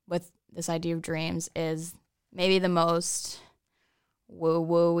with this idea of dreams is maybe the most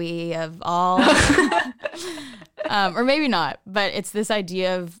woo-woo-y of all, or maybe not, but it's this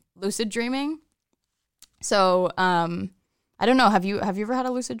idea of lucid dreaming. So I don't know. Have you ever had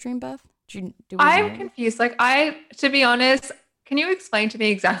a lucid dream, Beth? I'm confused. Like to be honest, can you explain to me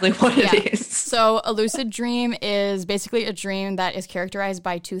exactly what it is? So a lucid dream is basically a dream that is characterized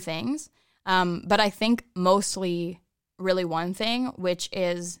by two things. But I think mostly really one thing, which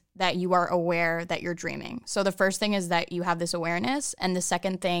is that you are aware that you're dreaming. So the first thing is that you have this awareness. And the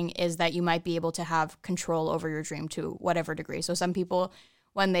second thing is that you might be able to have control over your dream to whatever degree. So some people,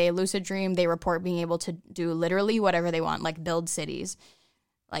 when they lucid dream, they report being able to do literally whatever they want, like build cities,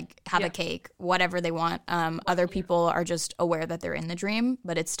 like have a cake, whatever they want. Other people are just aware that they're in the dream,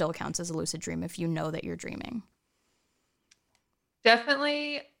 but it still counts as a lucid dream if you know that you're dreaming.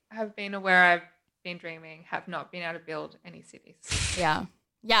 Definitely have been aware I've been dreaming, have not been able to build any cities.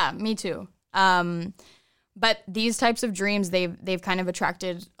 Yeah, me too. But these types of dreams, they've kind of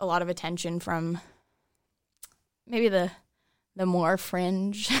attracted a lot of attention from maybe the more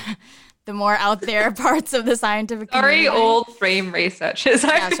fringe, the more out there parts of the scientific community. Sorry, all dream researchers.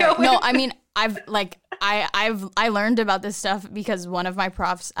 No, I mean, I learned about this stuff because one of my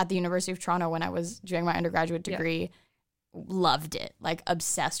profs at the University of Toronto when I was doing my undergraduate degree loved it, like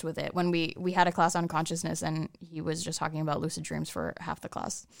obsessed with it. When we had a class on consciousness and he was just talking about lucid dreams for half the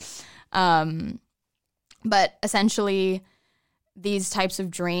class. But essentially these types of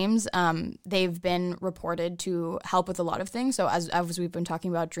dreams, they've been reported to help with a lot of things. So as we've been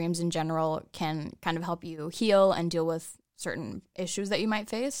talking about, dreams in general can kind of help you heal and deal with certain issues that you might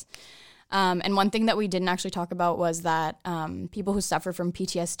face. And one thing that we didn't actually talk about was that people who suffer from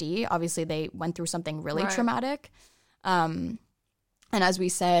PTSD, obviously they went through something really traumatic. And as we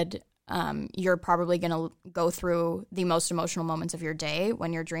said, you're probably going to go through the most emotional moments of your day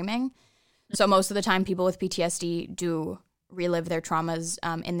when you're dreaming. So most of the time, people with PTSD do relive their traumas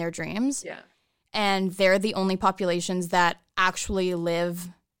in their dreams. Yeah. And they're the only populations that actually live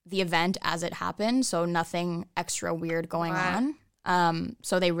the event as it happened. So nothing extra weird going on.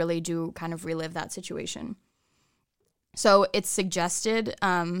 So they really do kind of relive that situation. So it's suggested,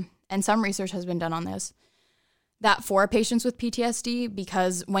 and some research has been done on this, that for patients with PTSD,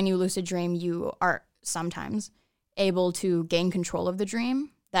 because when you lucid dream, you are sometimes able to gain control of the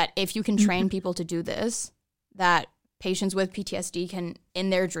dream, that if you can train people to do this, that patients with PTSD can, in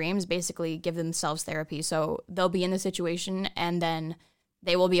their dreams, basically give themselves therapy. So they'll be in the situation and then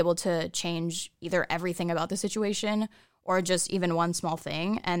they will be able to change either everything about the situation or just even one small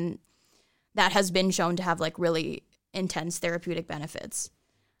thing. And that has been shown to have like really intense therapeutic benefits.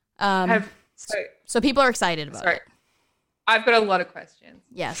 So people are excited about it. I've got a lot of questions.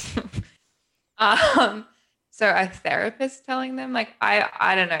 Yes. So are therapists telling them, like,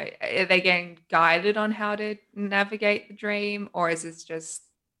 I don't know, are they getting guided on how to navigate the dream, or is this just...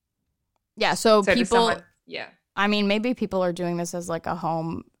 Yeah, so people... Yeah. I mean, maybe people are doing this as like a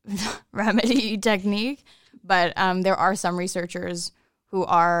home remedy technique, but there are some researchers who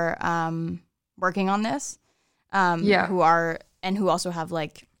are working on this, who also have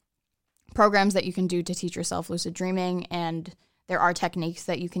like programs that you can do to teach yourself lucid dreaming, and there are techniques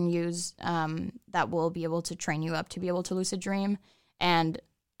that you can use that will be able to train you up to be able to lucid dream. And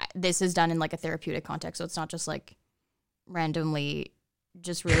this is done in like a therapeutic context, so it's not just like randomly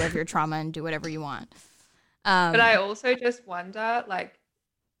just relive your trauma and do whatever you want. But I also just wonder, like,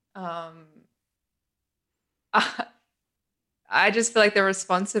 I just feel like the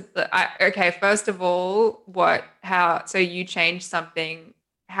responsibility. Okay, first of all, so you change something.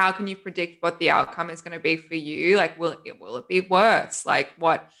 How can you predict what the outcome is going to be for you? Like, will it be worse? Like,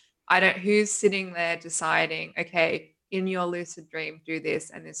 who's sitting there deciding, okay, in your lucid dream, do this,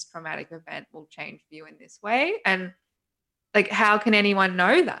 and this traumatic event will change for you in this way? And like, how can anyone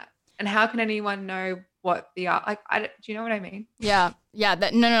know that? And how can anyone know what do you know what I mean? Yeah.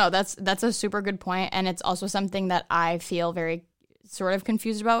 No. That's a super good point. And it's also something that I feel very sort of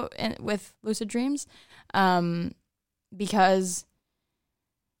confused about with lucid dreams.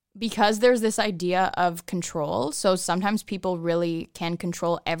 Because there's this idea of control. So sometimes people really can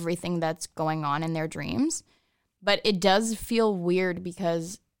control everything that's going on in their dreams. But it does feel weird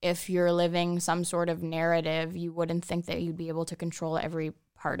because if you're living some sort of narrative, you wouldn't think that you'd be able to control every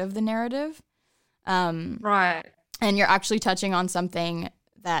part of the narrative. Right. And you're actually touching on something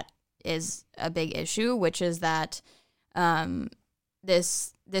that is a big issue, which is that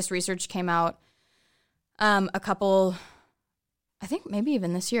this research came out I think maybe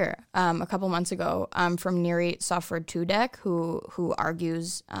even this year, a couple months ago, from Neri Soffer-Tudek, who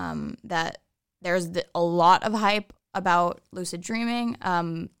argues that there's a lot of hype about lucid dreaming,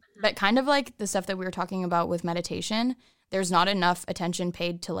 but kind of like the stuff that we were talking about with meditation, there's not enough attention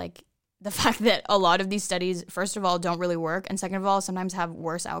paid to like the fact that a lot of these studies, first of all, don't really work, and second of all, sometimes have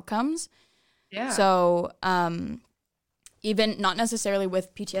worse outcomes. Yeah. So even not necessarily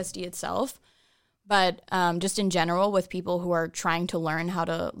with PTSD itself, but just in general with people who are trying to learn how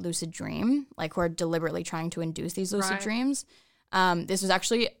to lucid dream, like who are deliberately trying to induce these lucid dreams. This was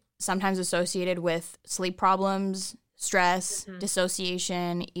actually sometimes associated with sleep problems, stress,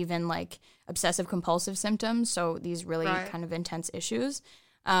 dissociation, even like obsessive compulsive symptoms. So these really kind of intense issues.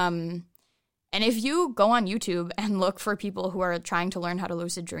 And if you go on YouTube and look for people who are trying to learn how to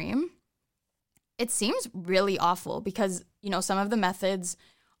lucid dream, it seems really awful because, you know, some of the methods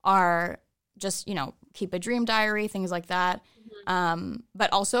are just, you know, keep a dream diary, things like that.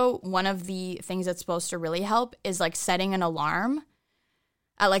 But also one of the things that's supposed to really help is like setting an alarm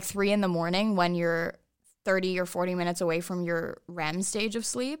at like 3 a.m. when you're 30 or 40 minutes away from your REM stage of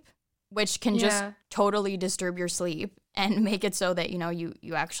sleep, which can just totally disturb your sleep and make it so that, you know, you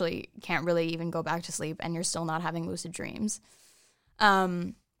actually can't really even go back to sleep and you're still not having lucid dreams.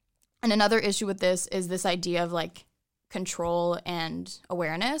 And another issue with this is this idea of like control and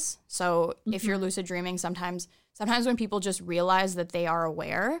awareness. So if you're lucid dreaming, sometimes when people just realize that they are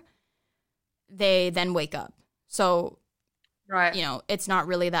aware, they then wake up. So, you know, it's not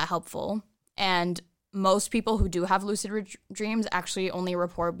really that helpful. And most people who do have lucid dreams actually only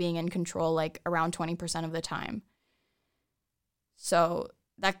report being in control like around 20% of the time. So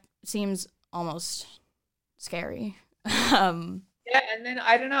that seems almost scary. Yeah, and then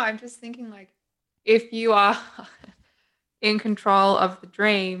I don't know, I'm just thinking like if you are in control of the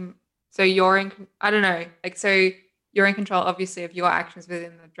dream, so you're in, I don't know, like, so you're in control obviously of your actions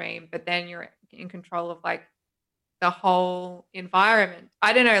within the dream, but then you're in control of like the whole environment.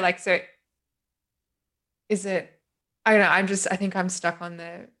 I don't know, like, so is it, I don't know, I think I'm stuck on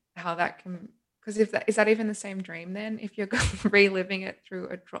the how that can, because if that is that even the same dream then if you're reliving it through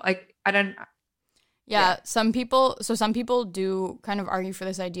like I don't. Yeah, some people do kind of argue for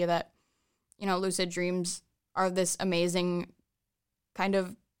this idea that, you know, lucid dreams are this amazing kind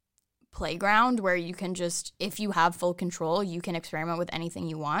of playground where you can just, if you have full control, you can experiment with anything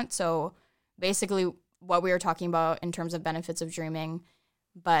you want. So basically what we were talking about in terms of benefits of dreaming,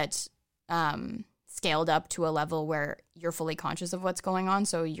 but scaled up to a level where you're fully conscious of what's going on.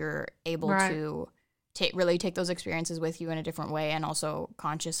 So you're able to really take those experiences with you in a different way and also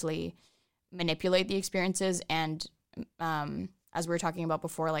consciously manipulate the experiences and, as we were talking about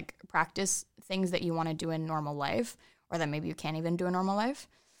before, like practice things that you want to do in normal life or that maybe you can't even do in normal life.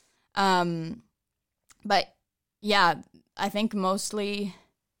 But yeah, I think mostly,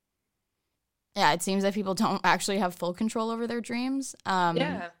 yeah, it seems that people don't actually have full control over their dreams.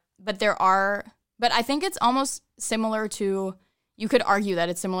 But I think it's almost similar to, you could argue that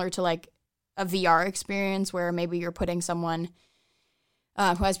it's similar to like a VR experience where maybe you're putting someone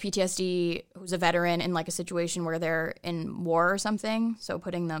who has PTSD, who's a veteran, in like a situation where they're in war or something. So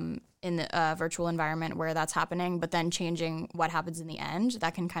putting them in a virtual environment where that's happening, but then changing what happens in the end,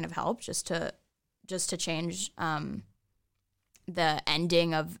 that can kind of help just to change the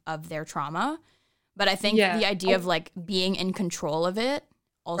ending of their trauma. But I think the idea of like being in control of it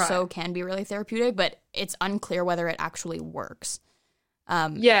also can be really therapeutic, but it's unclear whether it actually works.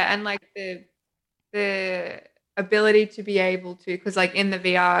 And like the ability to be able to, because like in the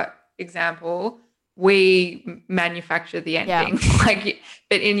VR example, we manufacture the ending. Like,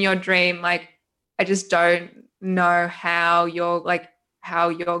 but in your dream, like I just don't know how you're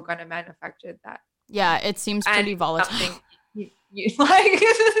going to manufacture that. Yeah, it seems pretty volatile. You like.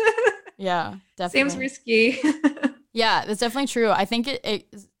 Yeah, definitely. Seems risky. Yeah, that's definitely true. I think it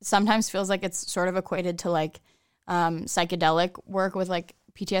sometimes feels like it's sort of equated to like psychedelic work with like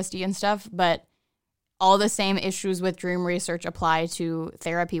PTSD and stuff, but all the same issues with dream research apply to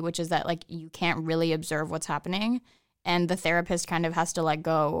therapy, which is that like you can't really observe what's happening, and the therapist kind of has to let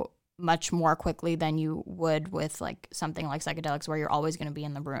go much more quickly than you would with like something like psychedelics, where you're always going to be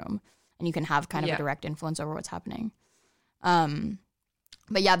in the room and you can have kind of a direct influence over what's happening.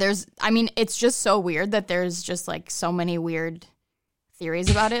 But yeah, it's just so weird that there's just like so many weird theories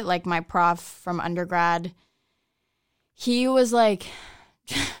about it. Like my prof from undergrad, he was like,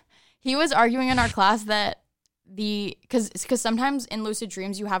 he was arguing in our class that because sometimes in lucid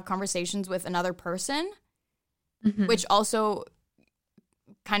dreams you have conversations with another person, which also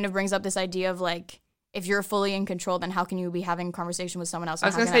kind of brings up this idea of like, if you're fully in control, then how can you be having a conversation with someone else? I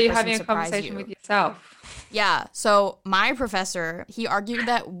was going to say you're having a conversation with yourself. Yeah. So my professor, he argued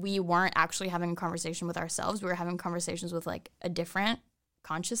that we weren't actually having a conversation with ourselves. We were having conversations with like a different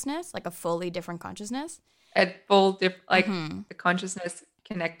consciousness, like a fully different consciousness. A full different, like the consciousness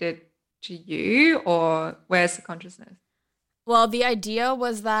connected to you, or where's the consciousness? Well, the idea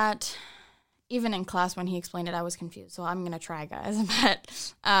was that, even in class when he explained it, I was confused. So I'm going to try, guys.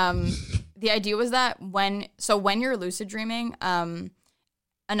 But the idea was that when you're lucid dreaming,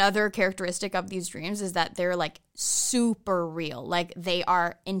 another characteristic of these dreams is that they're like super real. Like they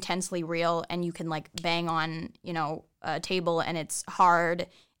are intensely real, and you can like bang on, a table and it's hard,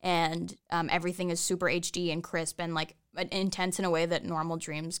 and everything is super HD and crisp and like intense in a way that normal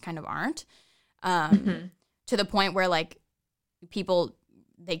dreams kind of aren't. To the point where like people,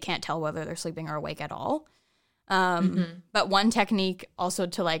 they can't tell whether they're sleeping or awake at all. But one technique also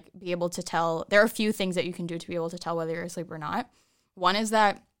to like be able to tell, there are a few things that you can do to be able to tell whether you're asleep or not. One is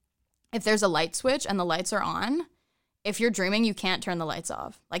that if there's a light switch and the lights are on, if you're dreaming, you can't turn the lights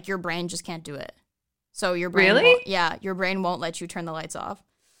off. Like your brain just can't do it. So your brain your brain won't let you turn the lights off.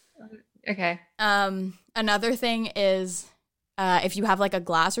 Okay. Another thing is if you have like a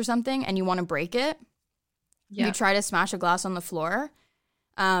glass or something and you want to break it, you try to smash a glass on the floor.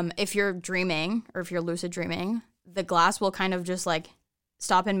 If you're dreaming or if you're lucid dreaming, the glass will kind of just like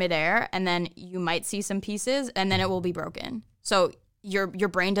stop in midair, and then you might see some pieces, and then it will be broken. So your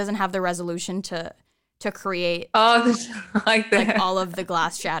brain doesn't have the resolution to create like all of the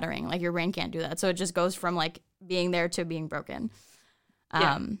glass shattering. Like your brain can't do that. So it just goes from like being there to being broken.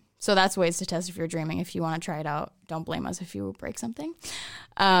 So that's ways to test if you're dreaming. If you want to try it out, don't blame us if you break something.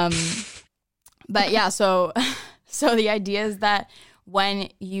 But yeah, so the idea is that when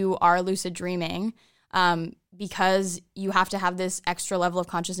you are lucid dreaming, because you have to have this extra level of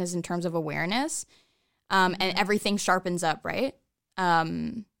consciousness in terms of awareness, and everything sharpens up, right?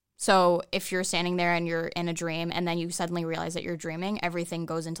 So if you're standing there and you're in a dream and then you suddenly realize that you're dreaming, everything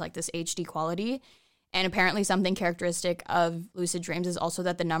goes into like this HD quality. And apparently something characteristic of lucid dreams is also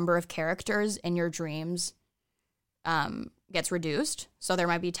that the number of characters in your dreams gets reduced. So there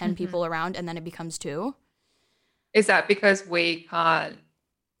might be 10 people around and then it becomes 2. Is that because we can't,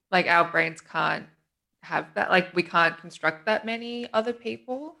 like our brains can't have that, like we can't construct that many other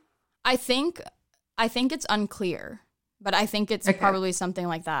people? I think it's unclear, but I think it's probably something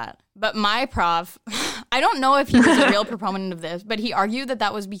like that. But my prof, I don't know if he was a real proponent of this, but he argued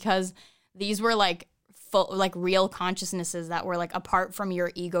that was because these were like full, like real consciousnesses that were like apart from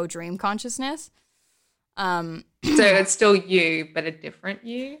your ego dream consciousness. So it's still you, but a different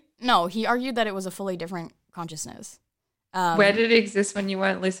you? No, he argued that it was a fully different consciousness. Where did it exist when you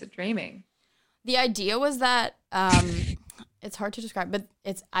weren't lucid dreaming? The idea was that it's hard to describe, but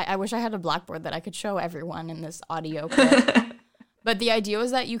I wish I had a blackboard that I could show everyone in this audio clip. But the idea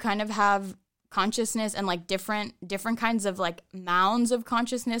was that you kind of have consciousness and like different kinds of like mounds of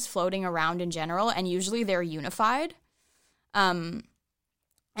consciousness floating around in general, and usually they're unified. And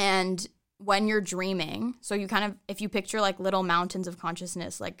when you're dreaming, so you kind of, if you picture like little mountains of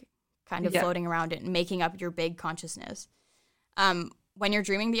consciousness, like kind of floating around it and making up your big consciousness. When you're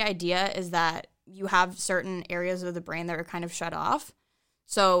dreaming, the idea is that you have certain areas of the brain that are kind of shut off.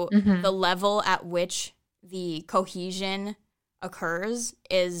 So the level at which the cohesion occurs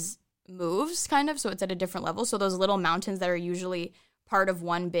moves kind of, so it's at a different level. So those little mountains that are usually part of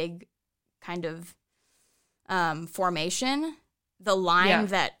one big kind of formation, the line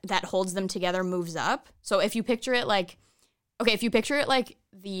that holds them together moves up. So if you picture it like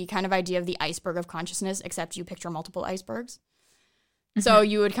the kind of idea of the iceberg of consciousness, except you picture multiple icebergs. So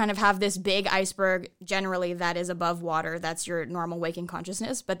you would kind of have this big iceberg generally that is above water. That's your normal waking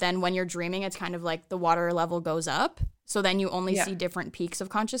consciousness. But then when you're dreaming, it's kind of like the water level goes up. So then you only see different peaks of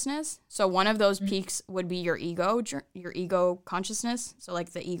consciousness. So one of those peaks would be your ego consciousness. So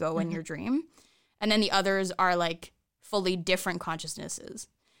like the ego in your dream. And then the others are like fully different consciousnesses.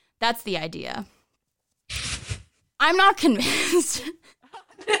 That's the idea. I'm not convinced.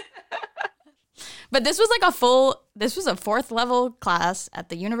 But this was like a 4th level class at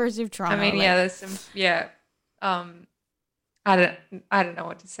the University of Toronto. I mean, there's some, I don't know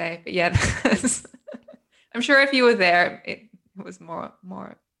what to say, but I'm sure if you were there, it was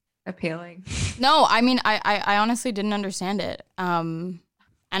more appealing. No, I mean, I honestly didn't understand it. And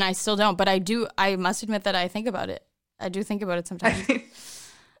I still don't, but I must admit that I think about it. I do think about it sometimes.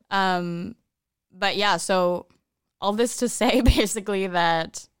 But yeah, so all this to say basically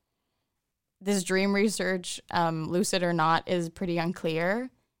that this dream research, lucid or not, is pretty unclear.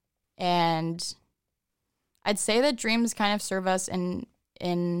 And I'd say that dreams kind of serve us in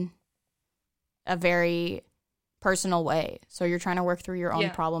a very personal way. So you're trying to work through your own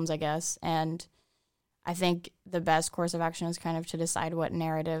problems, I guess. And I think the best course of action is kind of to decide what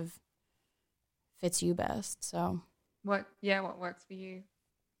narrative fits you best. So what works for you?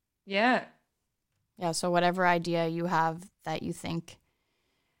 Yeah. Yeah, so whatever idea you have that you think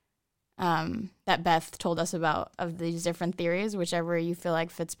that Beth told us about of these different theories, whichever you feel like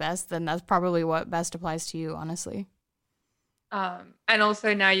fits best, then that's probably what best applies to you, honestly. And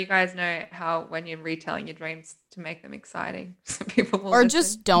also now you guys know how when you're retelling your dreams to make them exciting, so people will or listen.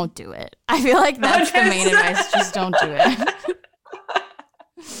 Just don't do it. I feel like that's the main advice. Just don't do it.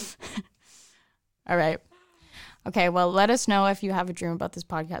 All right. Okay, well, let us know if you have a dream about this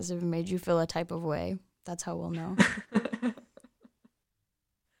podcast, if it made you feel a type of way. That's how we'll know.